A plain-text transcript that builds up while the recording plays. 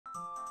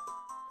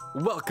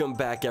Welcome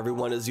back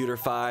everyone to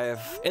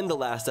Zuter5. In the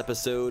last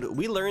episode,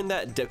 we learned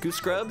that Deku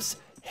Scrubs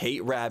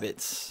hate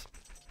rabbits.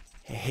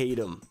 Hate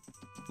them.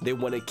 They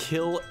want to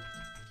kill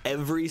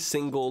every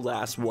single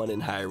last one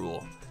in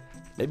Hyrule.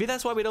 Maybe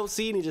that's why we don't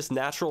see any just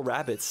natural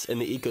rabbits in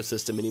the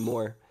ecosystem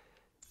anymore.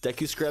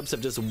 Deku Scrubs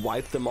have just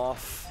wiped them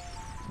off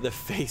the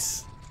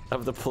face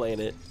of the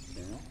planet.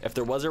 If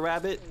there was a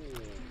rabbit,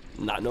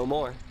 not no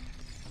more.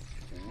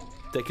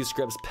 Deku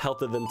Scrubs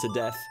pelted them to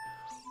death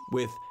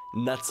with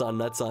nuts on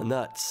nuts on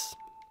nuts.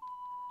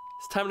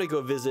 It's time to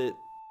go visit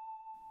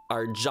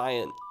our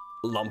giant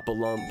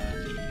Lump-a-Lump,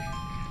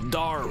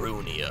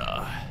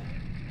 Darunia.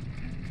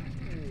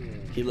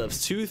 He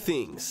loves two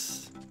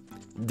things: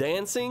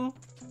 dancing,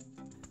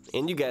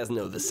 and you guys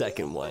know the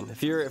second one.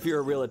 If you're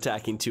a real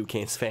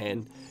AttackingTucans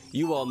fan,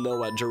 you all know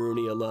what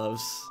Darunia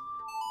loves.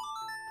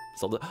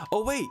 Zelda.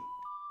 Oh wait,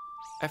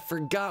 I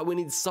forgot we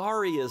need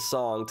Saria's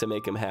song to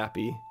make him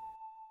happy.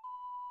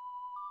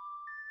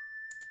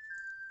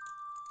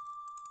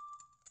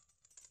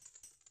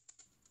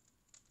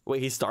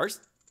 Wait, he starts?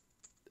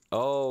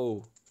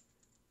 Oh.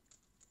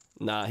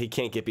 Nah, he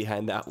can't get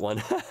behind that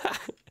one.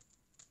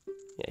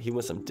 Yeah, he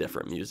wants some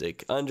different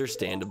music.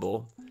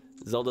 Understandable.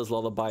 Zelda's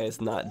lullaby is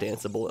not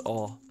danceable at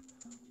all.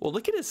 Well,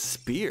 look at his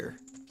spear.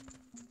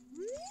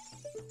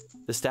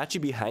 The statue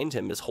behind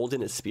him is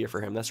holding his spear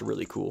for him. That's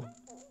really cool.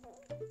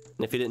 And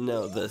if you didn't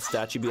know, the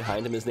statue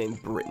behind him is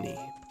named Brittany.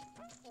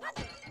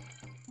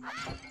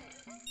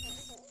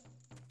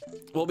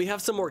 Well, we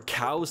have some more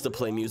cows to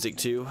play music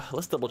to.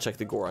 Let's double check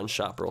the Goron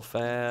shop real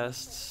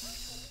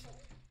fast.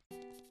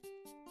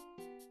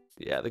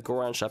 Yeah, the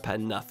Goron shop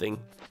had nothing.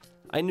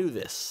 I knew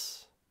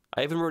this.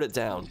 I even wrote it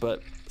down,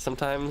 but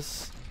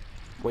sometimes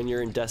when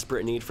you're in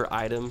desperate need for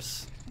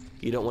items,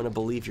 you don't want to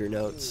believe your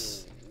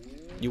notes.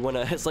 You want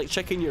to, it's like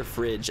checking your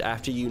fridge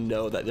after you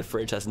know that the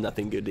fridge has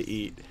nothing good to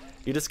eat.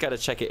 You just got to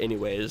check it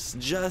anyways,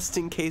 just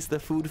in case the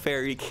food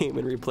fairy came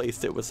and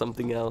replaced it with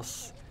something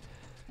else.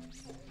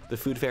 The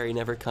food fairy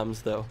never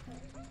comes though.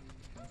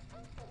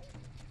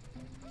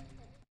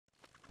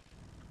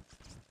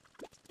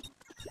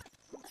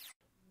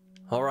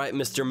 All right,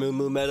 Mr. Moo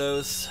Moo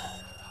Meadows,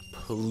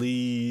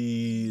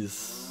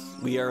 please.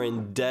 We are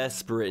in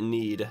desperate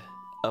need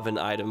of an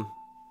item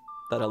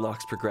that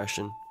unlocks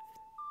progression,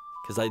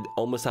 because I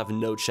almost have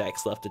no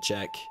checks left to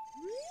check.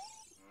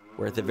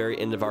 We're at the very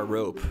end of our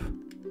rope.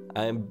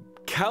 I am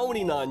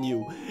counting on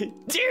you.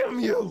 Damn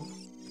you!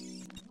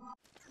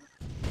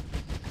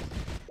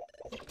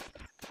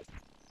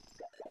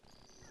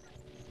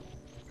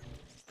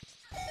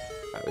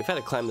 Alright, we've had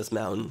to climb this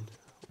mountain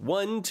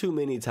one too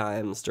many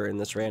times during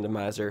this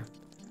randomizer.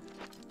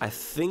 I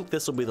think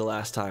this will be the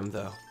last time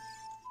though.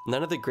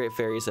 None of the great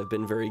fairies have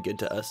been very good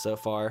to us so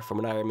far, from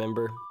what I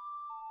remember.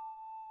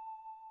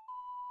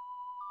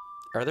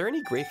 Are there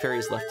any great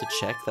fairies left to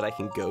check that I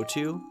can go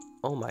to?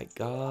 Oh my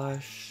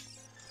gosh.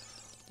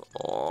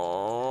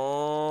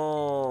 Oh.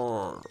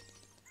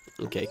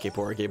 Okay,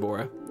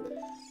 Epona.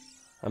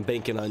 I'm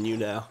banking on you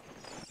now.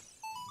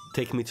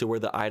 Take me to where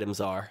the items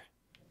are.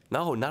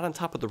 No, not on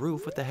top of the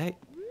roof. What the heck?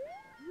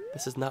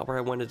 This is not where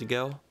I wanted to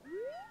go.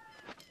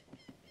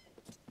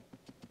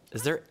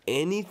 Is there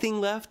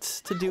anything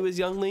left to do as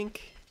young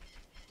Link?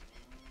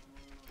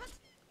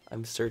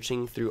 I'm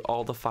searching through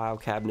all the file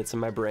cabinets in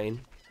my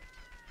brain.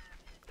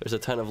 There's a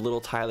ton of little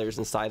Tylers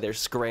inside there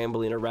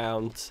scrambling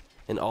around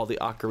in all the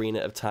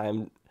Ocarina of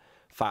Time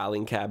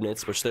filing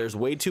cabinets, which there's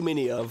way too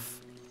many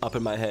of up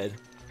in my head.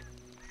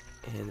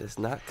 And it's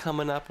not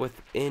coming up with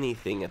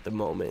anything at the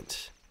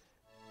moment.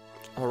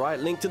 All right,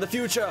 Link to the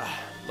Future.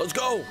 Let's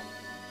go.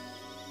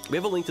 We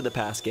have a Link to the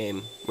Past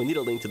game. We need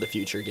a Link to the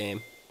Future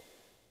game.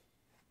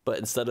 But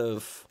instead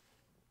of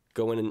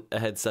going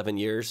ahead 7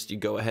 years, you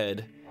go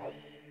ahead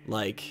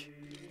like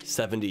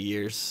 70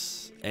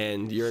 years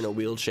and you're in a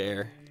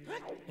wheelchair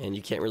and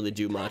you can't really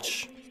do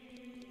much.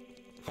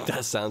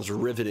 That sounds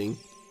riveting.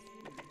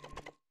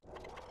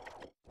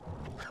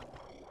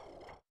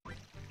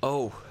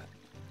 Oh,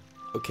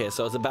 okay,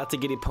 so I was about to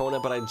get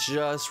Epona, but I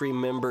just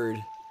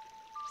remembered.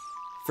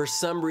 For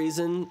some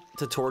reason,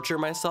 to torture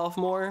myself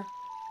more,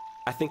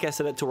 I think I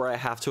set it to where I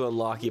have to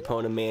unlock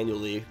Epona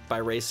manually by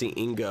racing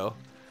Ingo.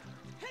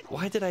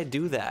 Why did I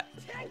do that?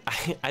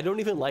 I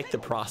don't even like the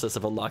process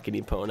of unlocking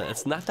Epona.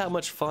 It's not that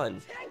much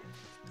fun.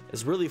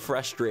 It's really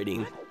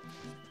frustrating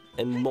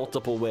in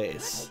multiple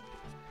ways.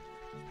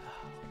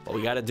 But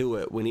we gotta do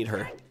it. We need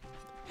her.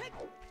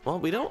 Well,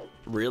 we don't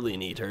really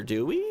need her,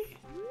 do we?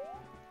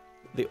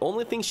 The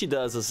only thing she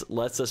does is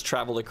lets us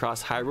travel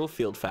across Hyrule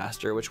Field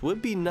faster, which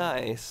would be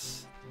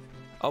nice.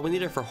 Oh, we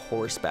need her for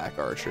horseback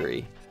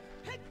archery.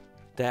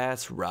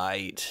 That's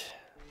right.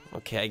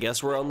 Okay, I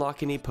guess we're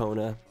unlocking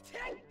Epona.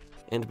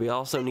 And we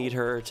also need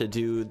her to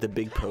do the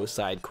Big Po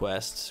side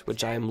quests,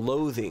 which I am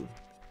loathing.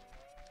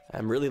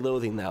 I'm really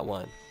loathing that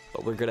one,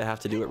 but we're gonna have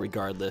to do it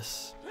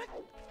regardless.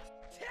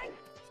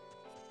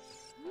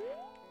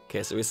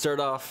 Okay, so we start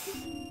off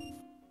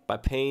by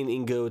paying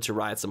Ingo to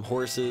ride some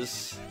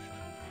horses.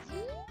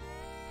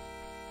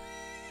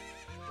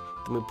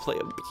 Then we play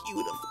a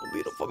beautiful,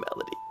 beautiful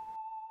melody.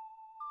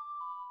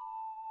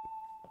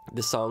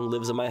 This song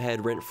lives in my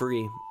head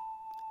rent-free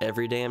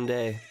every damn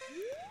day.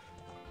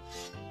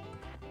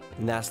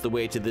 And that's the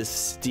way to this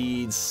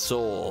steed's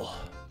soul.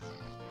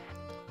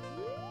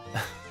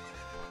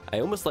 I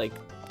almost like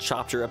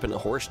chopped her up in a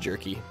horse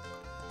jerky.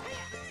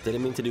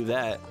 Didn't mean to do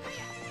that.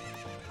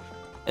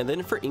 And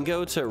then for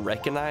Ingo to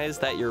recognize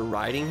that you're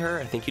riding her,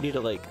 I think you need to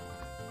like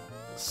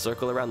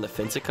circle around the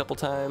fence a couple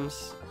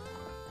times.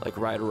 Like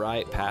ride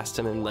right past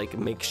him and like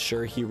make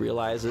sure he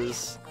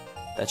realizes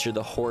that you're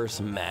the horse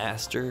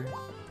master.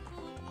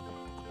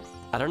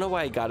 I don't know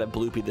why I got a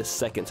bloopy the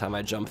second time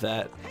I jumped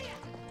that,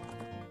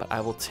 but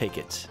I will take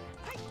it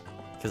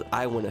because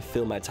I want to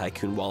fill my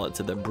tycoon wallet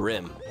to the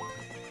brim.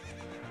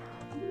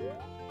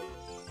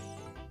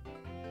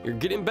 You're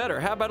getting better.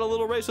 How about a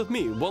little race with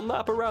me? We'll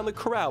nap around the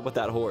corral with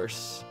that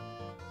horse.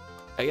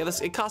 I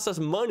guess it costs us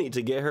money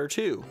to get her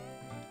too.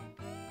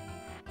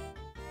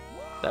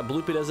 That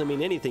bloopy doesn't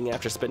mean anything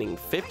after spending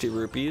 50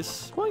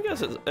 rupees. Well, I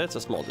guess it's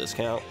a small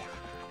discount.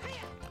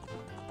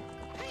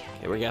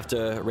 Okay, we're gonna have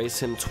to race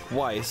him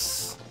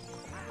twice.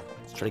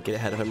 Let's try to get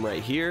ahead of him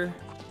right here.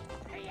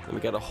 And we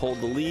gotta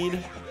hold the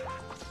lead.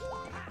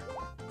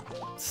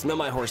 Smell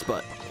my horse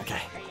butt.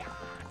 Okay.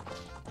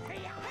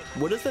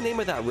 What is the name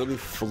of that really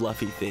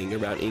fluffy thing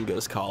around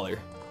Ingo's collar?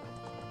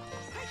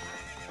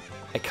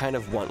 I kind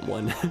of want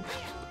one.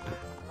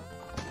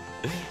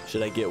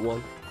 Should I get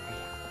one?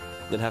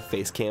 Then have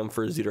face cam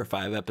for a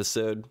 0-5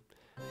 episode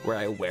where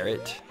I wear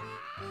it.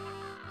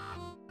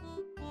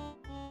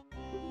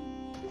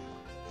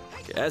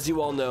 Okay, as you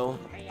all know,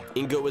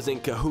 Ingo was in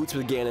cahoots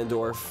with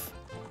Ganondorf.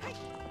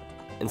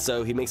 And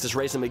so he makes us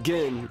race him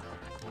again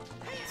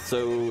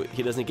so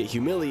he doesn't get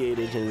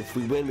humiliated, and if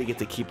we win, we get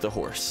to keep the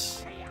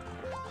horse.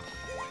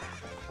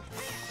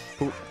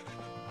 Ooh.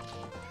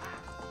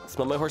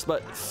 Smell my horse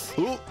butt.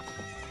 Ooh.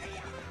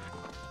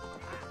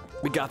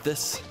 We got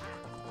this.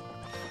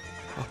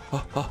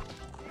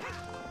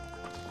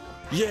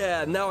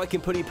 Yeah, now I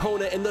can put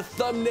Epona in the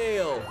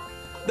thumbnail.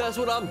 That's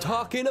what I'm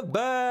talking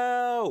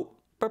about.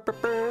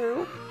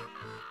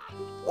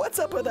 What's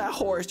up with that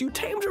horse? You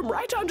tamed him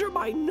right under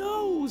my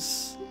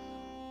nose.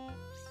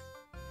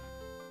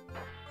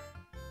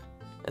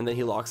 And then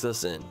he locks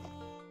us in.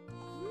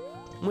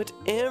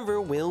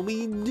 Whatever will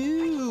we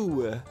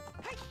do?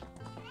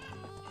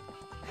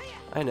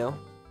 I know.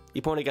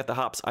 Epona got the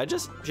hops.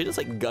 She just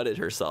like gutted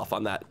herself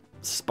on that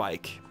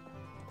spike.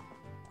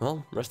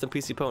 Well, rest in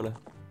peace, Epona.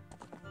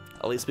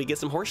 At least we get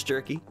some horse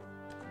jerky.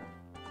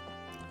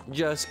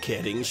 Just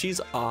kidding.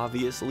 She's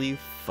obviously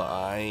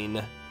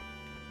fine.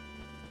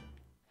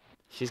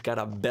 She's got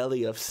a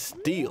belly of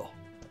steel.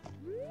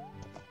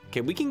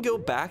 Okay, we can go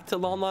back to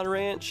Lon Lon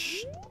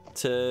Ranch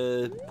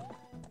to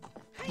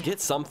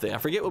get something. I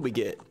forget what we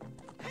get.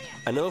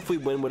 I know if we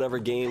win whatever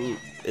game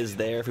is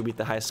there, if we beat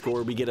the high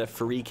score, we get a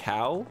free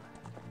cow,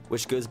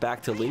 which goes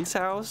back to Link's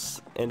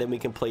house, and then we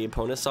can play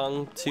Epona's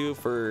song too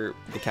for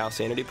the cow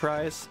sanity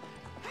prize.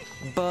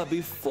 But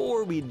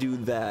before we do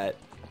that,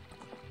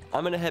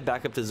 I'm gonna head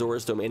back up to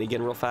Zora's domain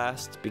again real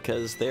fast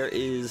because there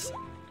is,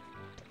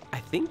 I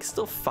think,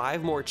 still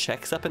 5 more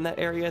checks up in that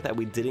area that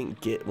we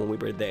didn't get when we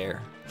were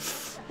there.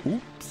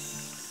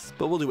 Oops,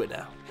 but we'll do it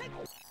now.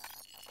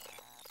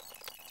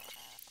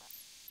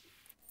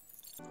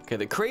 Okay,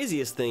 the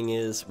craziest thing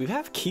is we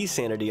have key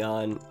sanity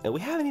on and we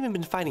haven't even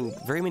been finding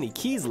very many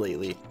keys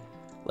lately.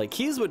 Like,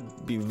 keys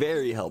would be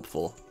very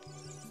helpful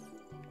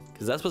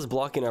because that's what's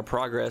blocking our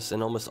progress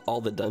in almost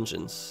all the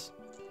dungeons.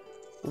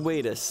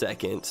 Wait a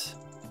second.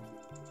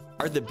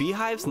 Are the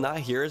beehives not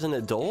here as an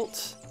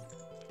adult?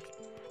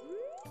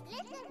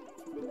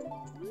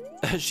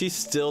 She's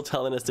still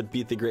telling us to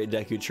beat the Great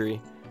Deku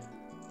Tree.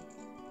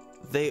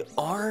 They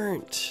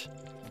aren't.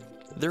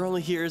 They're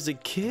only here as a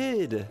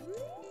kid.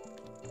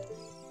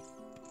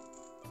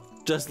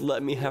 Just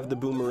let me have the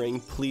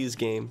boomerang, please,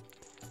 game.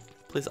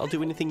 Please, I'll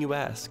do anything you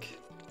ask.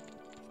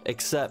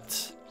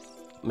 Except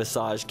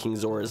massage King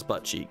Zora's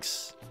butt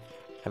cheeks.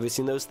 Have you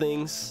seen those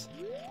things?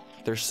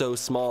 They're so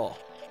small.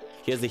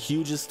 He has the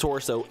hugest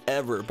torso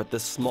ever, but the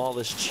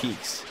smallest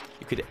cheeks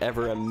you could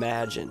ever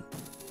imagine.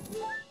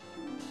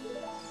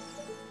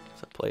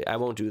 So play. I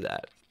won't do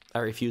that. I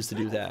refuse to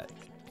do that.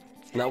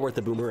 It's not worth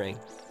the boomerang.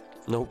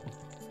 Nope.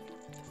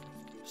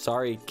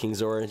 Sorry, King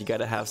Zora. You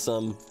gotta have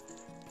some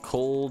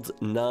cold,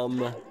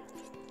 numb,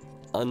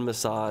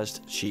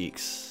 unmassaged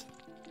cheeks.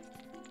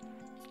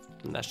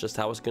 And that's just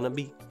how it's gonna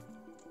be.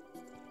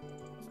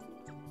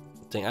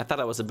 Dang, I thought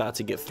I was about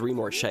to get 3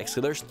 more checks.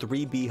 So there's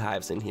 3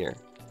 beehives in here.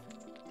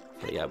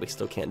 But yeah, we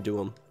still can't do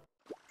them.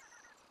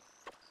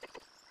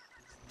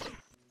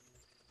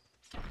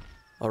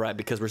 Alright,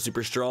 because we're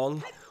super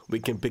strong,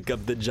 we can pick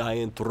up the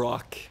giant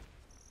rock.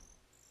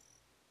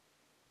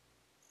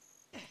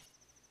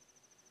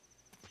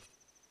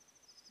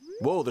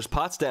 Whoa, there's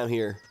pots down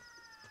here.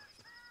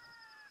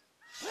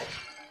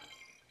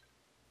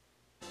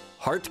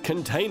 Heart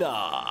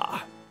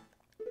container.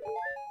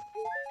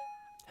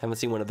 Haven't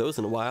seen one of those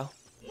in a while.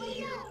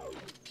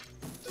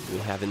 We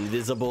have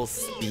invisible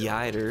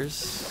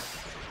spiders.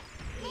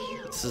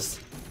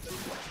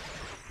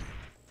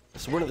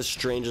 It's one of the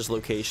strangest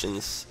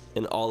locations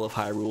in all of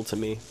Hyrule to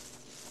me.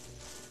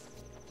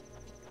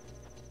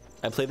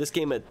 I played this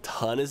game a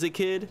ton as a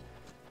kid,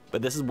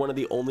 but this is one of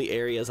the only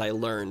areas I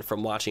learned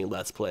from watching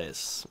Let's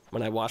Plays.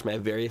 When I watched my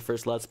very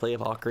first Let's Play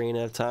of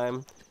Ocarina of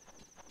Time,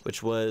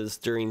 which was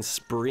during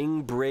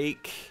spring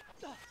break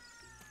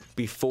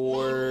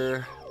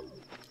before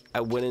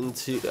I went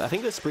into, I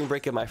think the spring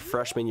break of my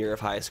freshman year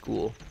of high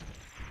school.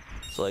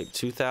 So like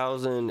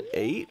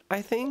 2008,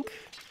 I think.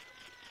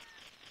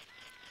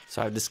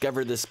 So I've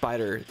discovered this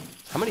spider.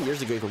 How many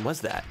years ago even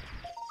was that?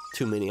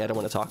 Too many, I don't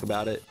want to talk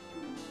about it.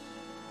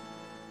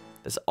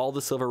 That's all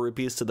the silver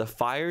rupees to the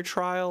fire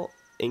trial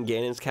in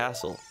Ganon's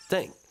castle.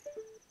 Dang.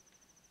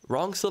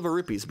 Wrong silver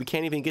rupees. We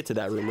can't even get to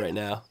that room right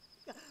now.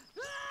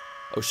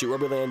 Oh shoot, where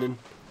we landing?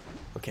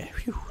 Okay,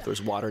 whew,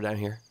 there's water down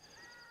here.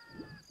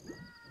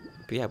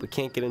 But yeah, we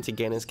can't get into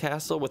Ganon's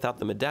castle without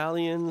the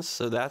medallions,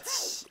 so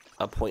that's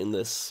a point in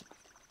this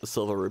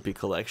silver rupee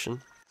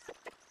collection.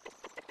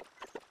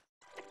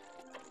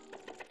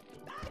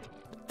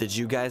 Did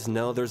you guys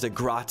know there's a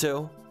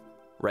grotto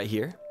right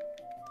here?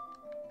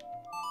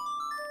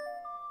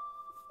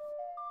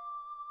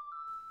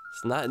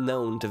 It's not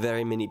known to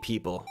very many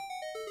people.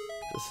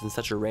 This is in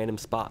such a random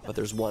spot, but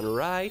there's one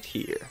right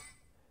here.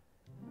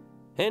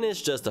 And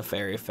it's just a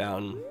fairy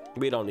fountain.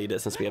 We don't need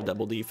it since we have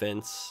double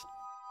defense.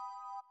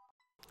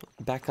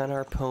 Back on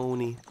our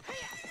pony.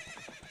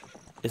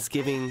 It's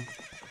giving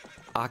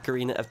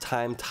Ocarina of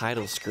Time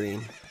title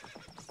screen.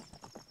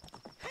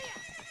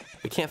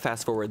 We can't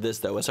fast forward this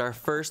though. It's our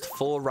first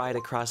full ride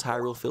across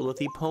Hyrule filled with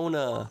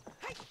Epona.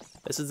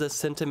 This is a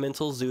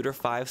sentimental Zuda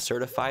 5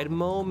 certified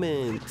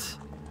moment.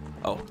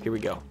 Oh, here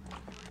we go.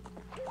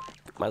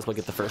 Might as well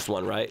get the first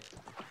one, right?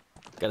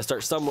 Gotta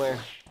start somewhere.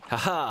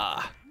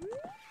 Haha!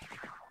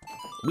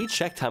 We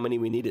checked how many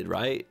we needed,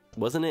 right?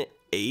 Wasn't it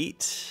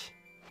 8?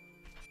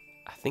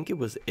 I think it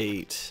was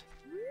 8.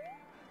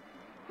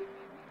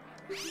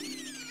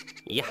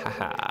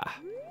 Yeah.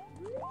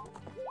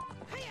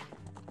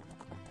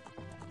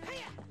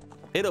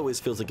 It always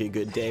feels like a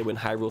good day when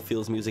Hyrule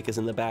Fields music is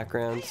in the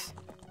background.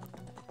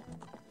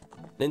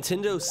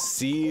 Nintendo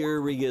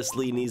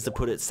seriously needs to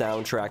put its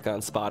soundtrack on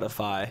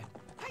Spotify.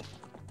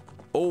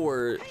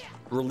 Or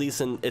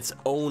releasing its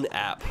own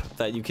app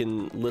that you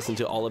can listen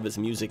to all of its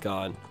music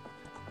on.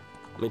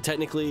 I mean,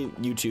 technically,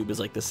 YouTube is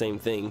like the same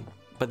thing.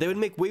 But they would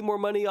make way more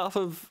money off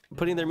of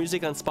putting their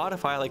music on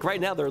Spotify. Like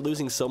right now, they're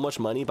losing so much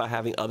money by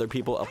having other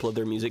people upload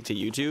their music to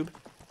YouTube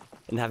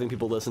and having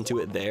people listen to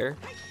it there,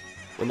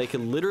 when they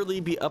could literally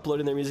be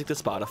uploading their music to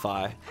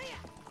Spotify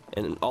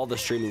and all the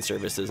streaming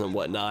services and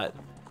whatnot,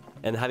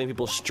 and having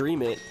people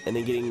stream it and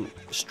then getting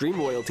stream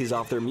royalties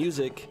off their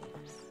music.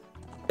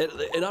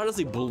 It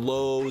honestly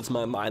blows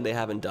my mind they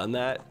haven't done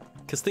that,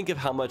 because think of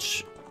how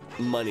much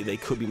money they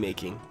could be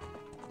making.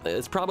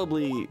 It's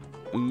probably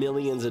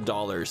millions of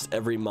dollars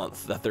every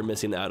month that they're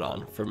missing out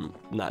on from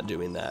not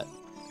doing that.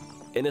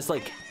 And it's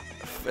like,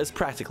 it's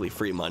practically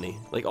free money.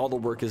 Like all the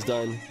work is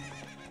done.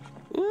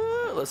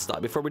 Let's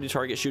stop before we do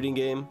target shooting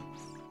game.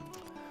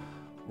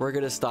 We're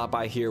gonna stop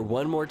by here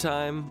one more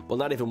time. Well,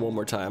 not even one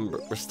more time,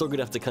 but we're still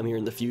gonna have to come here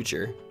in the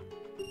future.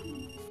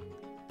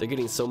 They're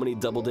getting so many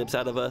double dips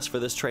out of us for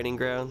this training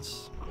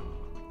grounds.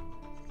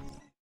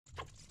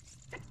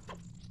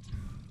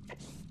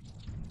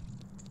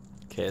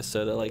 Okay,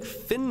 so to like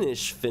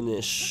finish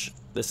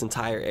this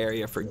entire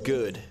area for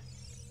good,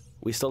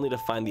 we still need to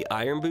find the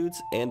iron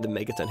boots and the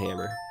Megaton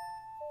hammer.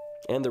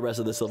 And the rest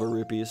of the silver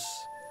rupees.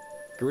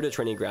 Garuda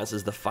Training Grounds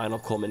is the final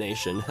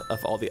culmination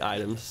of all the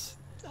items.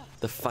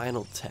 The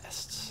final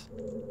tests.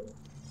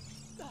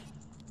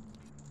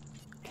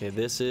 Okay,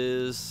 this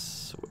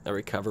is a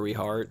recovery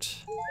heart.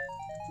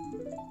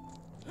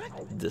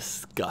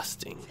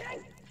 Disgusting.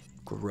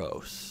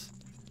 Gross.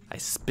 I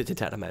spit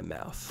it out of my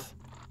mouth.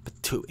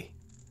 Patooey.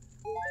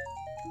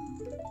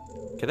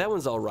 Okay, that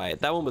one's alright.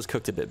 That one was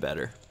cooked a bit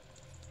better.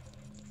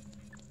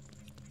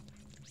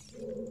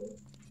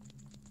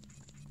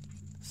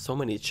 So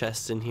many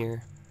chests in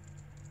here.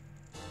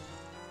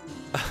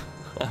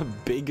 A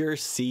bigger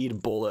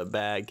seed bullet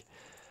bag.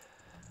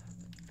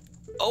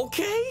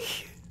 Okay.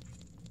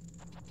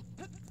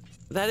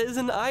 That is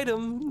an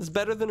item. It's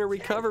better than a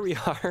recovery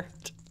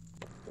heart.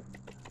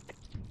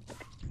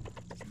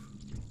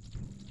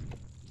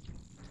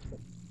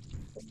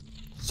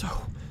 So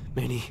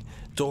many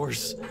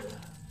doors.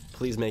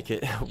 Please make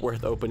it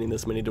worth opening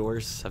this many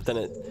doors. I've done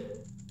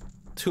it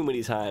too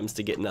many times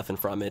to get nothing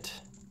from it.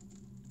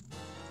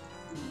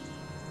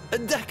 A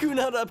Deku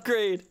Nut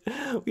upgrade!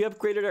 We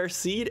upgraded our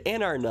seed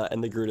and our nut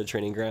in the Garuda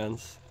Training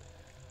Grounds.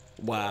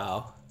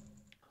 Wow.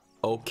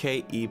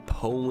 Okay,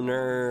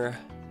 Epona.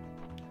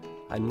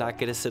 I'm not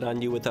gonna sit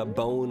on you with a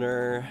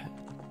boner,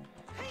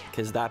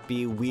 cause that'd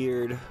be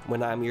weird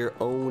when I'm your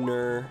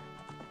owner.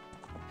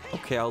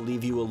 Okay, I'll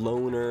leave you a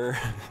loner.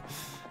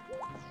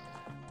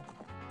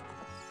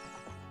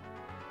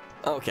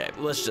 Okay,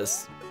 let's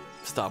just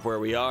stop where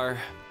we are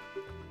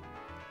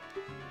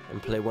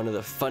and play one of the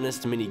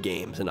funnest mini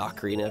games in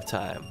Ocarina of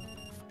Time.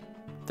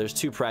 There's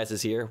 2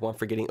 prizes here, one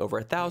for getting over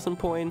 1,000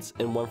 points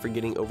and one for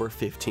getting over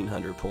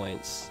 1,500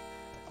 points.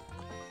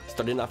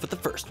 Starting off with the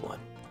first one.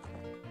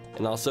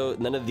 And also,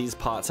 none of these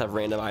pots have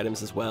random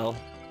items as well.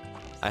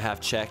 I have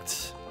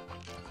checked.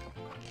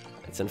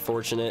 It's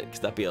unfortunate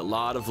because that'd be a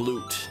lot of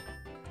loot.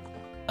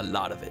 A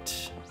lot of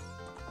it.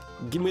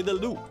 Give me the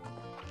loot.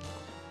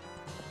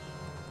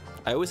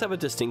 I always have a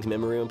distinct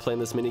memory when playing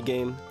this mini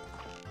game.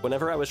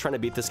 Whenever I was trying to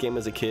beat this game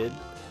as a kid,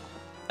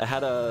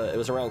 it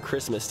was around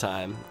Christmas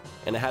time,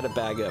 and I had a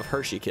bag of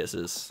Hershey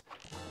Kisses.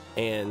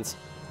 And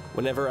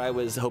whenever I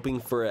was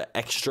hoping for an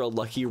extra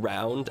lucky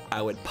round,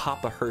 I would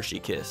pop a Hershey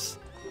Kiss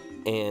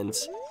and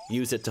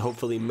use it to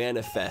hopefully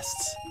manifest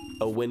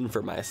a win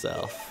for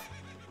myself.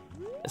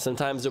 And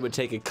sometimes it would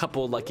take a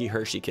couple lucky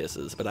Hershey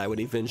Kisses, but I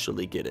would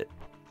eventually get it.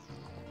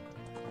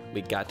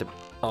 We got to...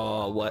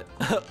 Oh, what?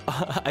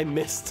 I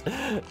missed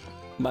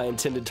my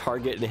intended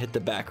target and hit the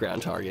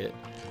background target.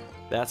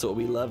 That's what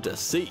we love to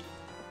see.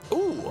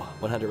 Ooh,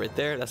 100 right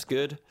there. That's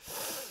good.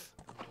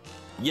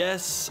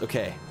 Yes.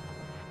 Okay.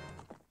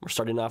 We're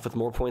starting off with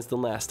more points than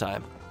last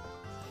time.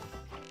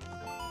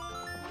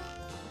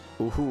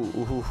 Ooh-hoo,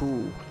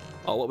 ooh-hoo-hoo.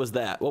 Oh, what was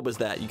that? What was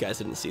that? You guys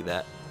didn't see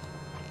that.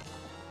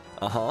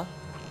 Uh-huh.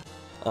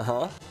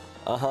 Uh-huh.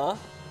 Uh-huh.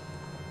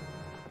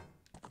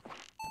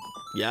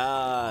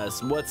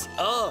 Yes. What's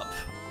up?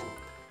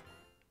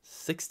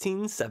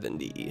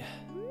 1670.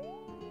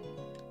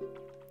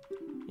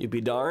 You'd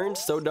be darned,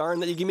 so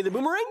darned that you give me the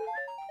boomerang?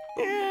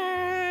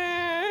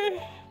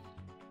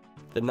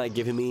 Them not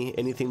giving me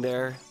anything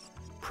there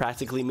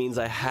practically means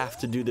I have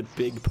to do the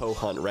big Poe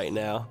hunt right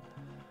now,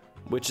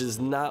 which is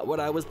not what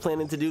I was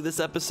planning to do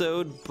this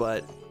episode,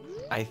 but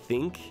I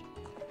think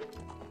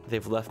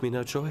they've left me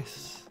no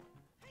choice.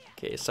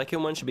 Okay,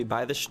 second one should be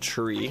by this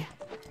tree.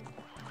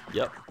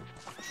 Yep.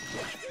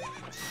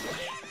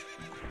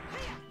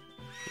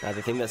 Now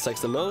the thing that sucks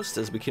the most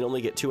is we can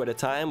only get 2 at a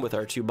time with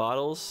our 2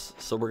 bottles,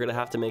 so we're gonna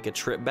have to make a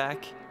trip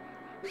back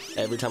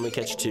every time we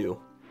catch 2.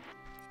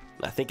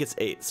 I think it's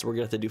 8, so we're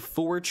gonna have to do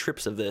 4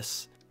 trips of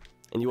this.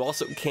 And you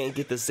also can't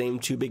get the same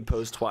 2 big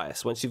Poes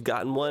twice. Once you've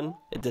gotten one,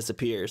 it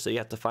disappears, so you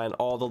have to find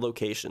all the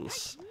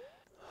locations.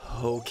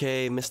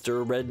 Okay,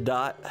 Mr. Red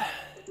Dot.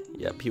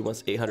 Yep, he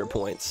wants 800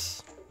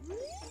 points.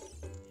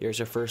 Here's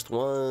your first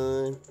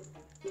one.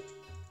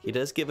 He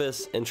does give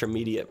us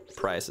intermediate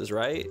prices,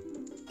 right?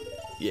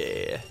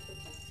 Yeah.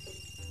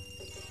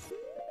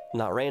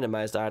 Not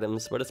randomized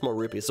items, but it's more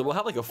rupees. So we'll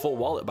have like a full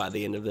wallet by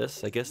the end of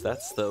this. I guess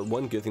that's the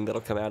one good thing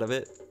that'll come out of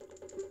it.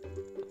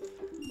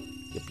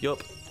 Yup,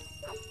 yup.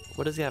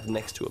 What does he have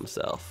next to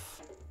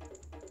himself?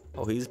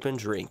 Oh, he's been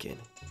drinking.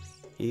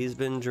 He's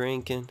been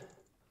drinking.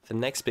 The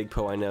next big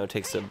Poe I know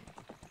takes some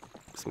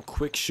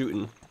quick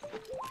shooting.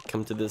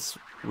 Come to this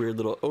weird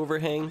little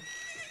overhang.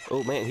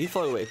 Oh man, he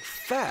flew away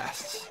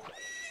fast.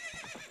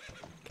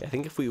 Okay, I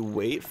think if we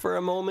wait for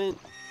a moment.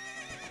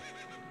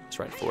 Let's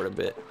ride forward a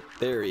bit.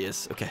 There he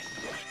is. Okay.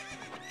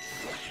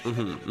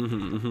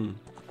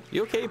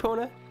 You okay,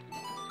 Epona?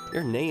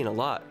 You're neighing a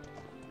lot.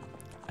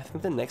 I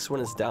think the next one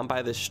is down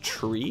by this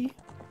tree.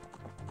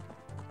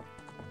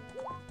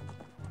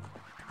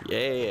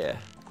 Yeah.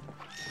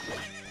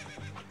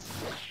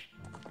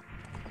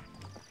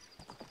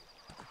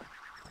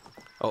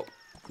 Oh,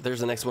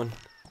 there's the next one.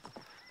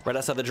 Right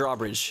outside the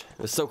drawbridge.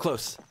 It was so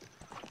close.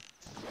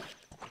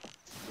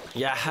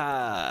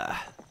 Yeah.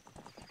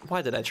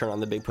 Why did I turn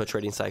on the big Poe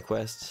trading side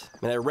quest?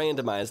 I mean, I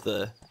randomized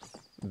the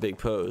big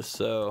Poes,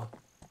 so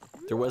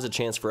there was a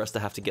chance for us to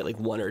have to get like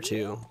 1 or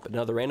 2. But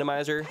no, the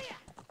randomizer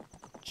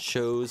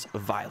chose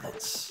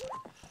violence.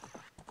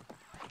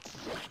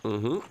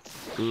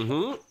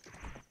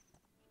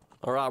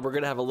 All right, we're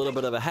gonna have a little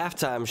bit of a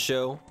halftime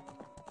show,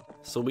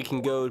 so we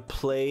can go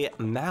play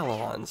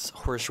Malon's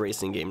horse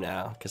racing game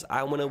now, because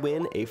I want to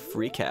win a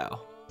free cow.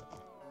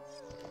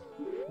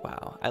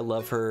 Wow, I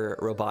love her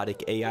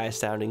robotic AI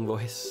sounding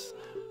voice.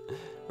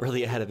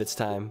 Really ahead of its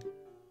time.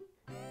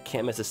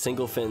 Can't miss a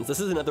single fence. This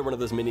is another one of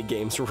those mini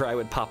games where I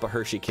would pop a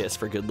Hershey Kiss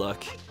for good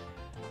luck.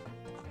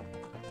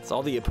 It's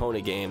all the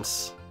Epona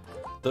games.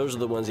 Those are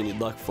the ones you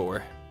need luck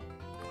for.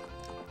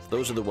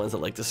 Those are the ones that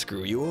like to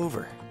screw you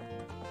over.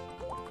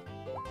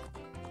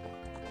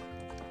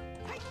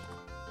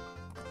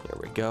 Here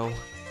we go.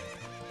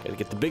 Gotta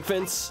get the big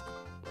fence.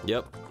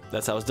 Yep,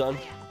 that's how it's done.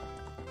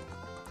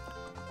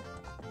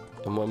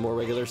 And 1 more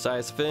regular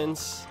size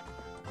fence.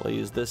 We'll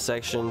use this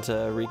section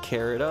to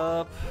re-carry it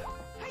up.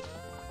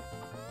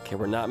 Okay,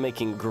 we're not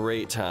making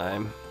great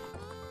time,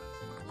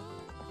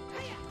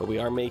 but we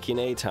are making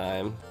a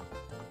time.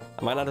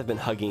 I might not have been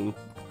hugging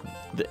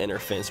the inner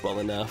fence well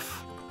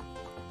enough.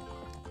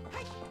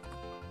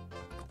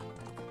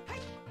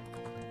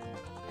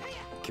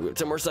 Okay, we have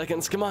 10 more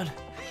seconds. Come on.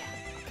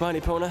 Come on,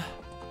 Epona.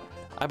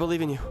 I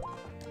believe in you.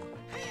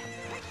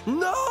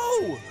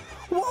 No!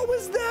 What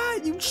was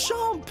that, you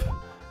chump?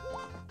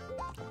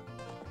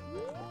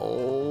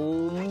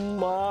 Oh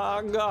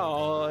my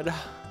God.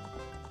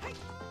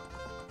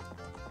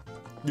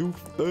 You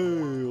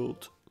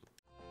failed.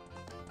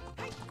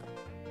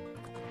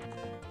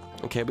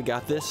 Okay, we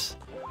got this.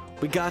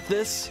 We got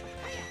this.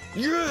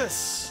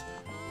 Yes!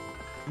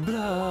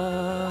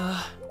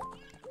 Blah.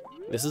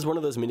 This is one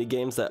of those mini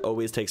games that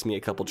always takes me a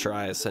couple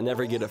tries. I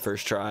never get a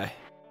first try.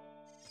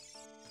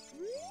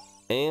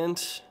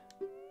 And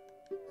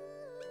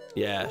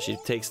yeah, she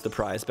takes the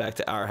prize back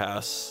to our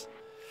house.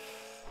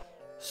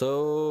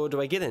 So do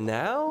I get it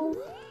now?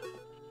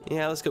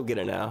 Yeah, let's go get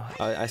it now.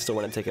 I still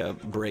want to take a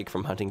break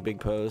from hunting big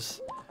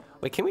Poes.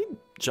 Wait, can we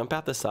jump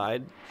out the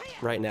side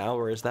right now,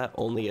 or is that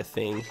only a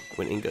thing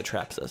when Ingo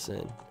traps us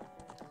in?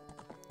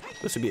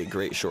 This would be a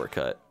great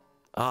shortcut.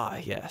 Ah,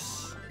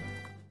 yes.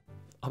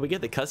 Oh, we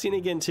get the cutscene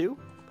again too?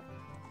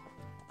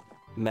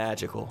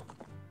 Magical.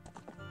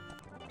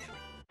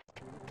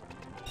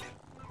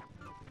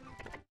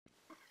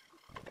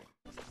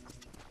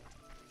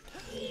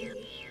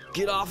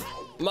 Get off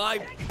my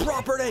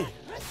property!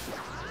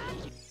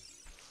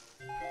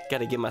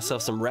 Gotta give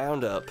myself some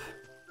Roundup.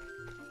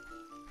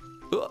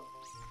 Ugh.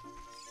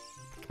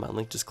 Come on,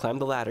 Link, just climb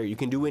the ladder. You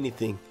can do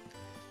anything.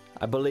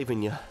 I believe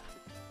in you.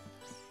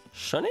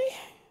 Shunny?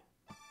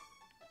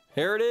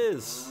 Here it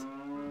is.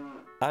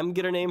 I'm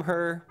gonna name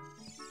her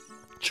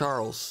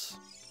Charles.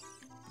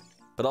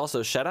 But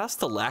also, shoutouts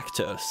to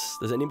Lactose.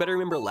 Does anybody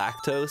remember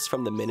Lactose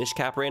from the Minish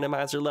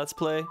Randomizer Let's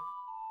Play?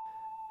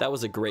 That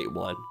was a great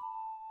one.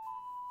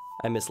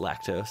 I miss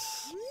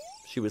Lactose.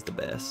 She was the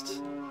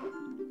best.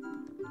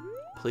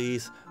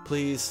 Please,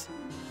 please.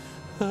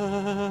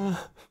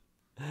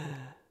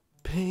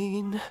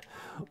 Pain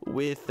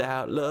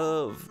without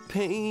love.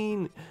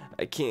 Pain.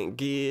 I can't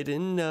get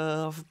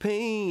enough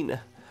pain.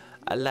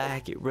 I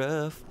like it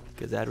rough,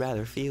 'cause I'd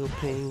rather feel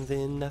pain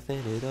than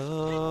nothing at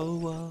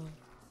all.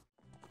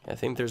 I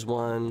think there's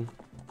one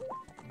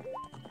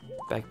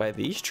back by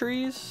these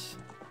trees.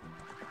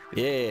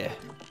 Yeah.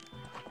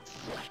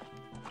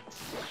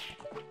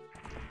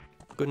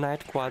 Good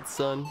night, Quad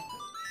Son.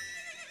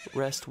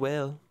 Rest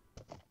well.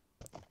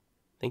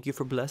 Thank you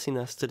for blessing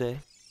us today.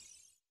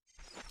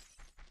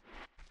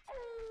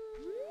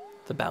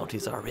 The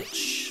bounties are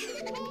rich.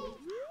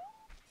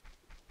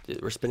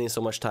 Dude, we're spending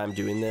so much time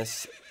doing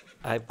this.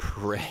 I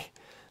pray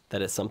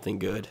that it's something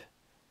good.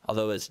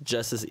 Although it's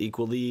just as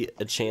equally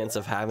a chance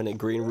of having a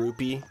green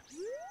rupee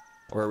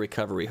or a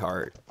recovery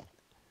heart.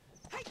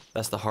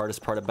 That's the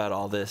hardest part about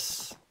all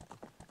this.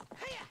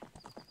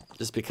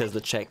 Just because the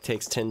check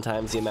takes 10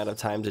 times the amount of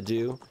time to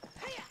do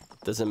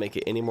doesn't make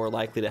it any more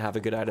likely to have a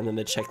good item than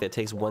the check that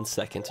takes 1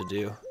 second to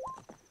do.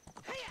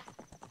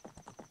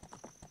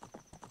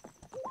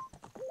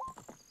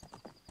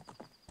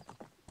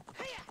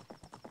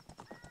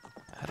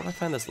 How do I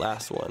find this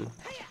last one?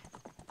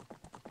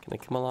 Can I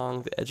come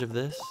along the edge of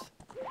this?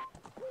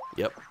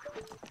 Yep.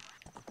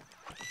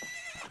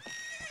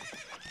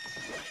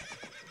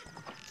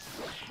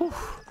 Whew.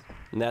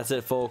 And that's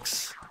it,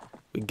 folks.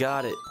 We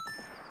got it.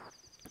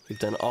 We've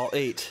done all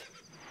 8.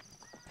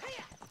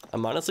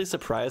 I'm honestly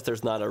surprised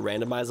there's not a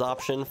randomize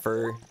option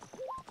for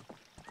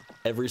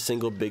every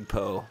single big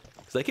Poe.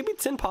 Because that could be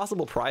 10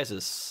 possible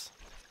prizes,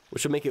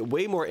 which would make it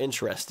way more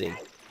interesting.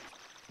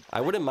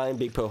 I wouldn't mind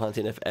big Poe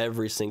hunting if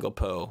every single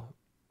Poe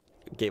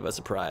gave us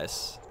a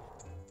prize.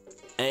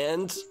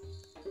 And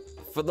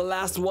for the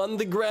last one,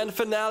 the grand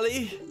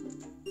finale.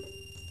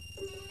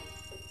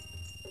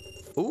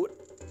 Ooh,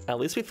 at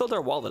least we filled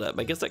our wallet up.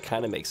 I guess that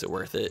kind of makes it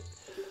worth it.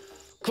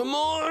 Come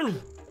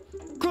on!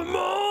 Come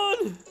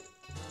on!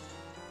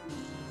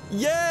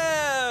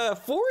 Yeah!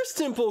 Forest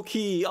Temple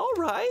key!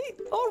 Alright,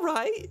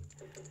 alright.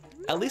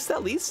 At least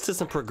that leads to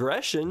some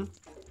progression.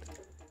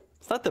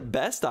 It's not the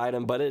best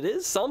item, but it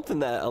is something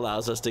that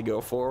allows us to go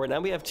forward. Now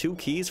we have 2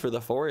 keys for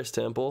the Forest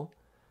Temple.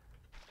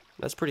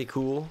 That's pretty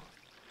cool.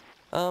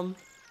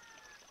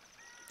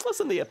 Let's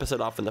end the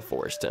episode off in the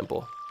Forest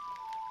Temple.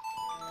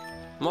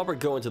 And while we're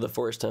going to the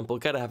Forest Temple,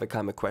 gotta have a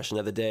comic question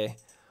of the day.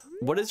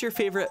 What is your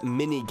favorite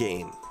mini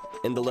game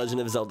in the Legend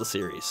of Zelda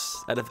series?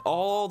 Out of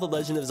all the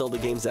Legend of Zelda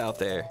games out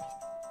there,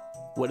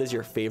 what is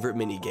your favorite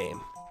mini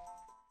game?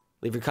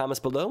 Leave your comments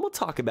below and we'll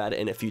talk about it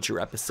in a future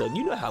episode.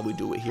 You know how we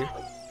do it here.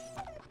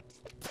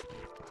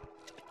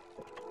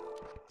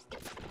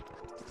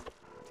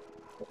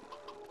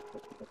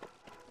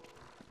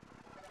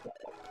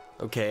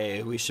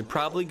 Okay, we should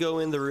probably go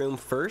in the room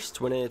first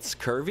when it's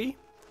curvy.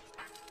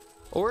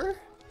 Or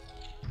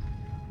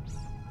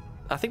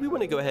I think we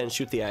want to go ahead and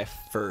shoot the eye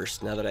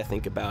first, now that I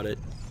think about it.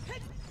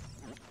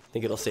 I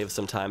think it'll save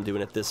some time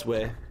doing it this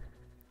way.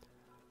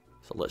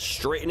 So let's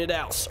straighten it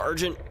out,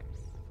 Sergeant.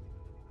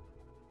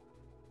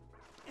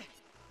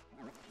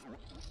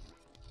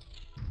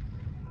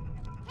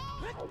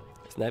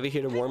 Is Navi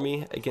here to warn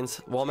me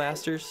against wall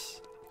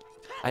masters?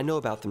 I know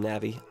about them,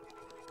 Navi.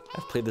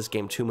 I've played this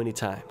game too many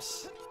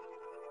times.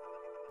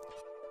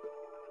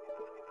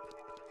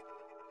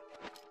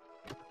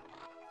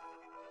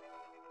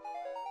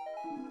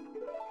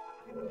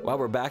 Wow,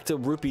 we're back to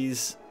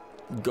rupees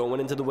going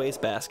into the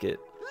wastebasket.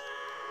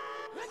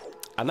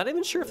 I'm not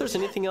even sure if there's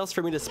anything else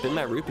for me to spend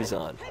my rupees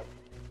on.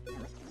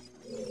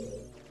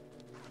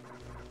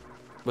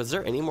 Was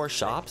there any more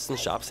shops in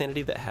Shop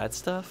Sanity that had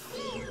stuff?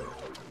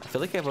 I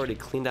feel like I've already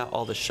cleaned out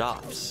all the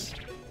shops.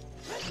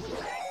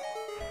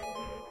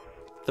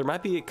 There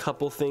might be a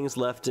couple things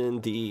left in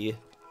the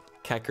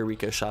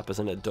Kakariko shop as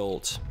an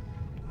adult.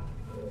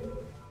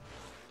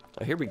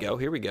 Oh, here we go,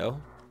 here we go.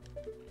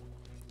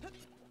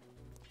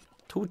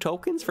 2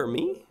 tokens for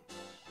me?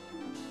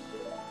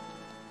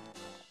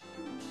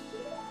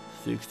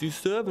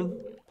 67.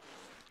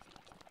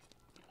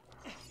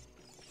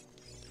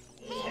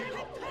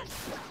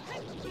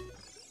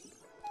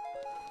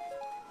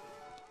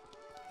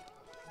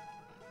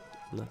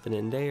 Nothing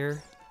in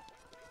there.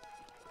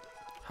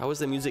 How is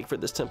the music for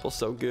this temple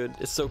so good?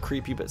 It's so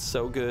creepy, but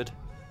so good.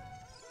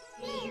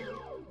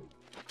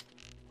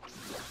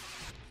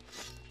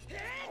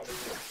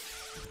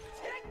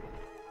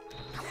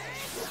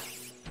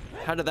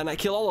 How did that not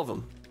kill all of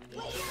them?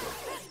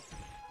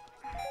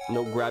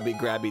 No grabby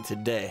grabby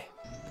today.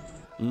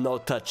 No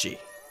touchy.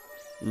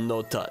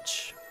 No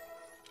touch.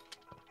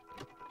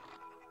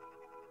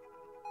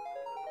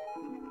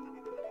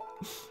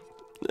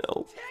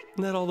 No,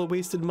 not all the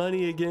wasted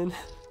money again.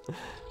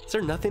 Is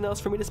there nothing else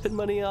for me to spend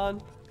money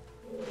on?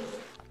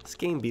 This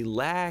game be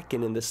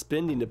lacking in the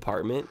spending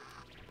department.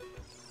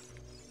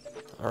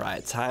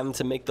 Alright, time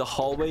to make the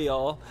hallway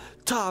all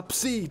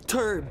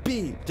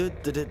topsy-turvy. Dun,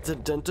 dun, dun,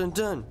 dun, dun, dun,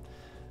 dun.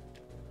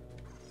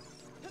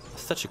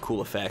 Such a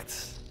cool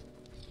effect.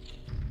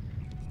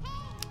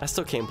 I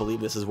still can't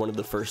believe this is one of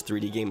the first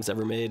 3D games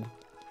ever made.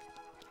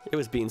 It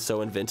was being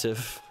so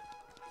inventive.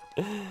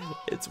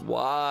 It's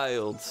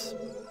wild.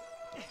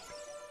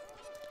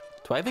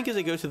 Do I even get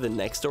to go to the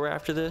next door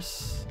after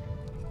this?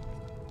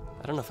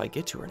 I don't know if I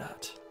get to or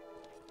not.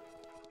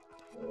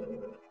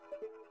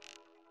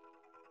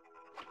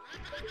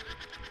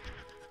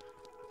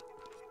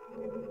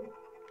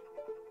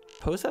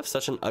 Poes have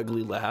such an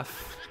ugly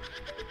laugh.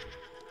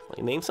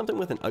 Like, name something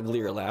with an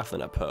uglier laugh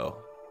than a Poe.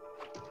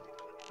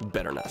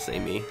 Better not say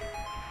me.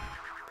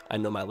 I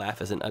know my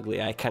laugh isn't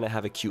ugly. I kind of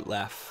have a cute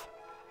laugh.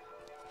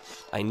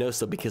 I know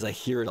so because I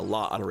hear it a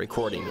lot on a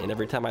recording, and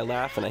every time I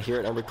laugh and I hear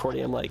it on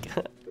recording, I'm like,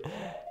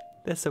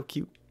 that's so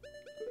cute.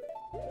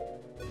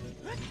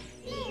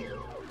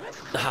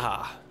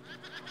 Ah,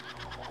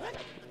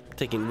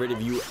 taking rid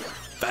of you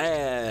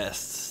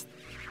fast.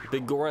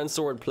 Big Goron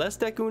sword plus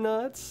Deku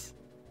nuts.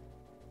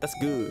 That's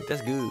good.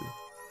 That's good.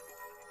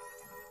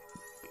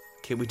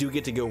 Okay, we do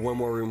get to go one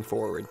more room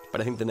forward,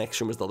 but I think the next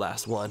room is the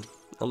last one,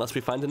 unless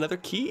we find another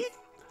key.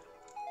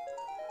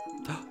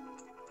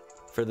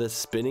 For the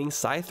spinning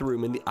scythe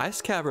room in the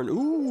ice cavern.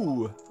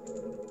 Ooh!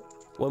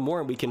 One more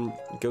and we can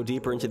go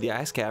deeper into the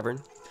ice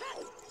cavern.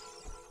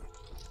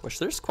 Which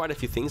there's quite a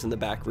few things in the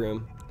back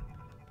room.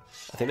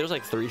 I think there's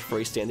like 3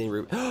 freestanding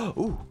rooms.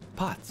 Ooh,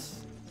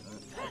 pots.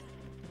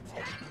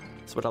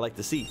 That's what I like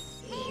to see.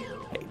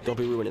 Hey, don't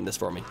be ruining this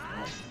for me.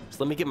 Just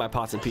let me get my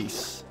pots in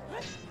peace.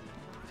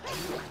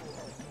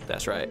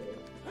 That's right.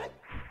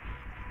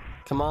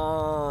 Come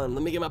on,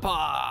 let me get my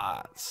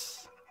pots.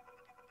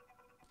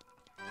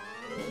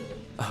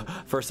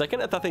 For a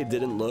second, I thought they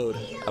didn't load.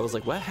 I was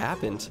like, what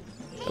happened?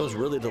 That was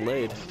really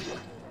delayed.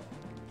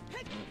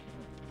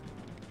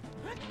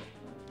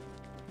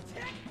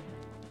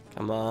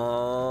 Come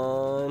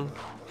on.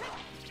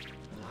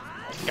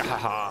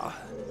 Gahaha.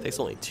 Takes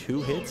only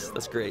 2 hits?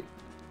 That's great.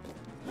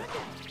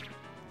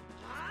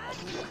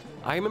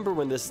 I remember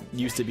when this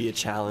used to be a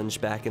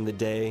challenge back in the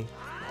day.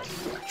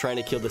 Trying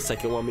to kill the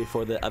second one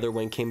before the other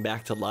one came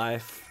back to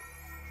life.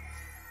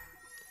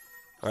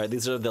 Alright,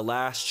 these are the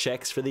last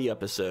checks for the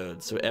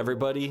episode. So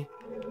everybody,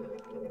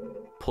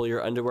 pull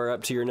your underwear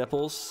up to your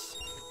nipples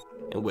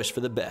and wish for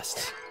the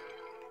best.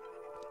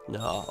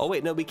 No. Oh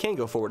wait, no, we can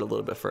go forward a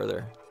little bit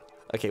further.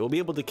 Okay, we'll be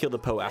able to kill the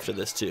Poe after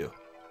this too.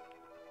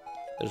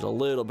 There's a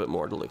little bit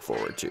more to look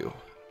forward to.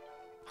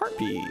 Heart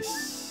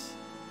piece.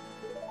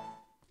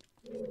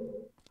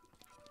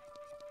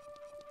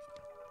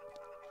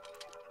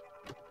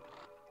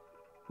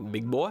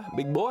 Big boy,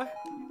 big boy.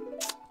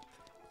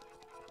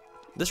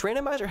 This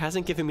randomizer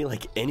hasn't given me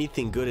like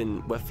anything good in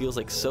what feels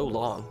like so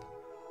long.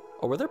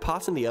 Or were there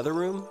pots in the other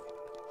room?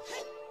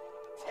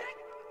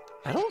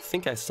 I don't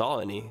think I saw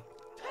any.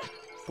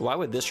 Why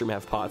would this room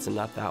have pots and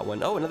not that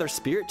one? Oh, another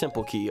Spirit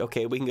Temple key.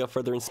 Okay, we can go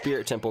further in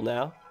Spirit Temple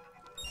now.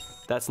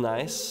 That's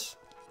nice.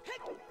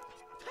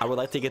 I would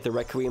like to get the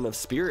Requiem of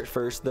Spirit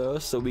first though,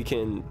 so we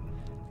can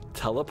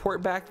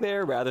teleport back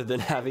there rather than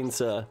having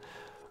to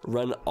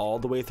run all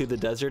the way through the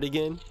desert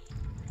again.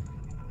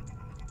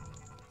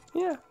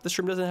 Yeah, this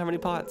room doesn't have any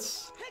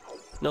pots.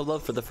 No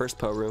love for the first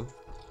Poe room.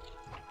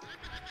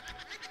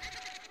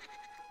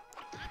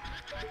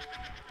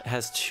 It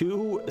has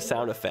 2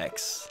 sound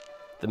effects.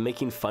 The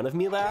making fun of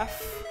me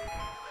laugh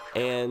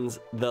and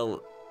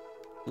the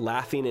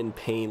laughing in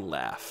pain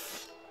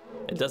laugh.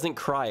 It doesn't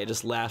cry, it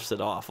just laughs it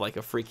off like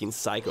a freaking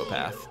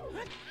psychopath.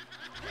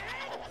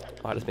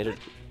 Oh, I just made it.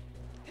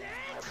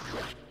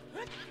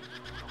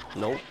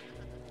 Nope.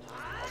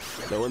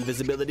 No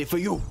invisibility for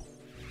you.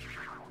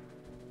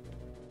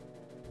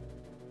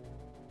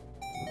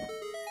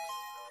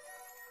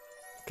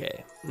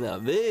 Okay, now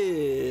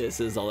this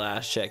is the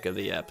last check of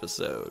the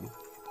episode.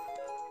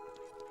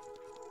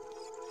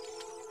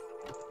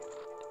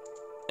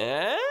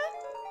 Eh?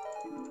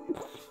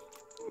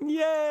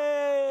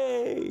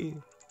 Yay!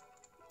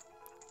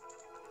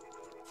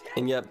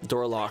 And yep,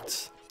 door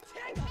locked.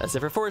 That's it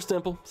for Forest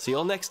Temple. See you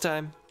all next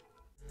time.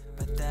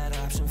 But that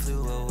option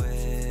flew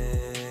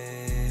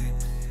away,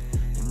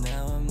 and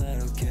now I'm not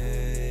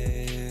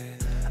okay.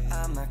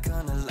 I'm not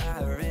gonna lie,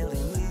 I really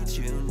need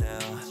you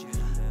now.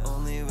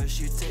 Only wish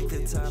you'd take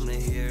the time to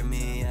hear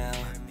me out.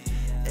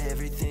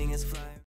 Everything is fine.